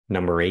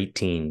Number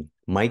 18,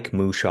 Mike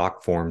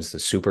Mushok forms the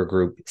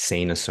supergroup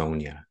Saint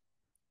Asonia.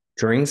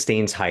 During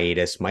Stain's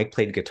hiatus, Mike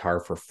played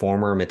guitar for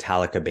former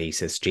Metallica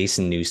bassist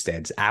Jason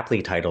Newsted's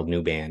aptly titled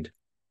new band,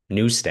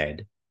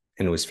 Newsted,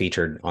 and was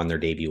featured on their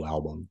debut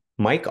album.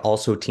 Mike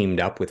also teamed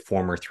up with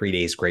former 3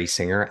 Days Grace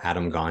singer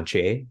Adam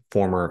Gontier,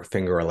 former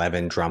Finger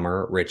Eleven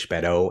drummer Rich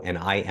Beddoe, and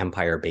I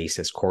Empire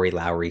bassist Corey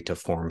Lowry to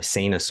form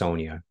Saint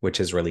Asonia, which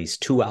has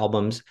released 2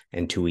 albums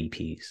and 2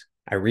 EPs.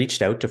 I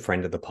reached out to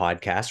friend of the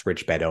podcast,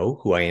 Rich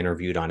Beddoe, who I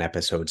interviewed on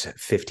episodes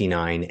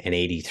 59 and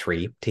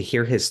 83, to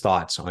hear his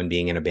thoughts on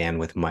being in a band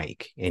with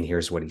Mike, and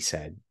here's what he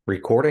said.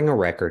 Recording a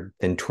record,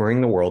 then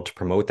touring the world to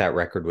promote that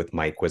record with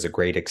Mike was a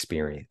great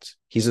experience.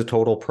 He's a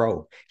total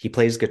pro. He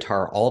plays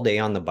guitar all day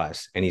on the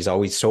bus, and he's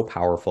always so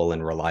powerful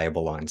and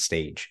reliable on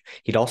stage.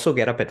 He'd also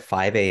get up at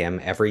 5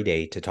 a.m. every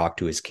day to talk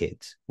to his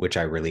kids, which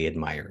I really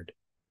admired.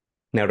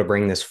 Now, to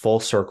bring this full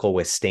circle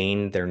with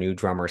Stain, their new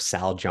drummer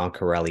Sal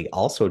Giancarelli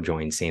also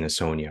joined Saint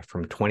Asonia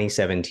from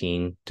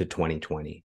 2017 to 2020.